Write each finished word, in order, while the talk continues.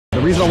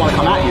the reason I want to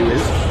come at you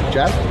is,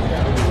 jab,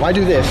 if I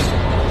do this,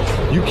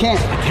 you can't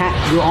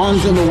attack, your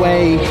arm's in the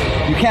way,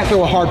 you can't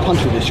throw a hard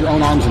punch with this, your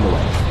own arm's in the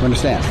way, you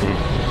understand?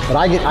 But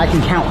I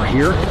can counter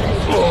here,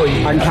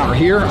 I can counter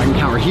here, I can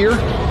counter here.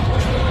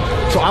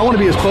 So I want to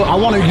be as close, I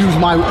want to use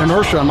my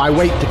inertia and my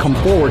weight to come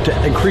forward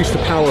to increase the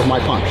power of my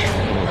punch.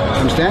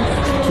 Understand?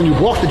 So when you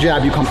block the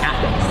jab, you come at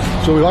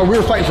them. So if we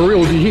were fighting for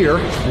real, we'd be here,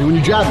 and when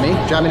you jab me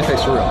in the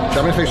face for real.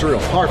 Jab me in the face for real.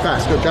 Hard,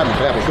 fast, good, jab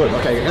me, good.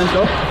 Okay, hands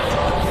go.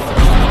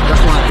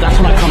 That's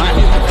when I come at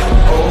you.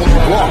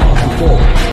 Block and forward.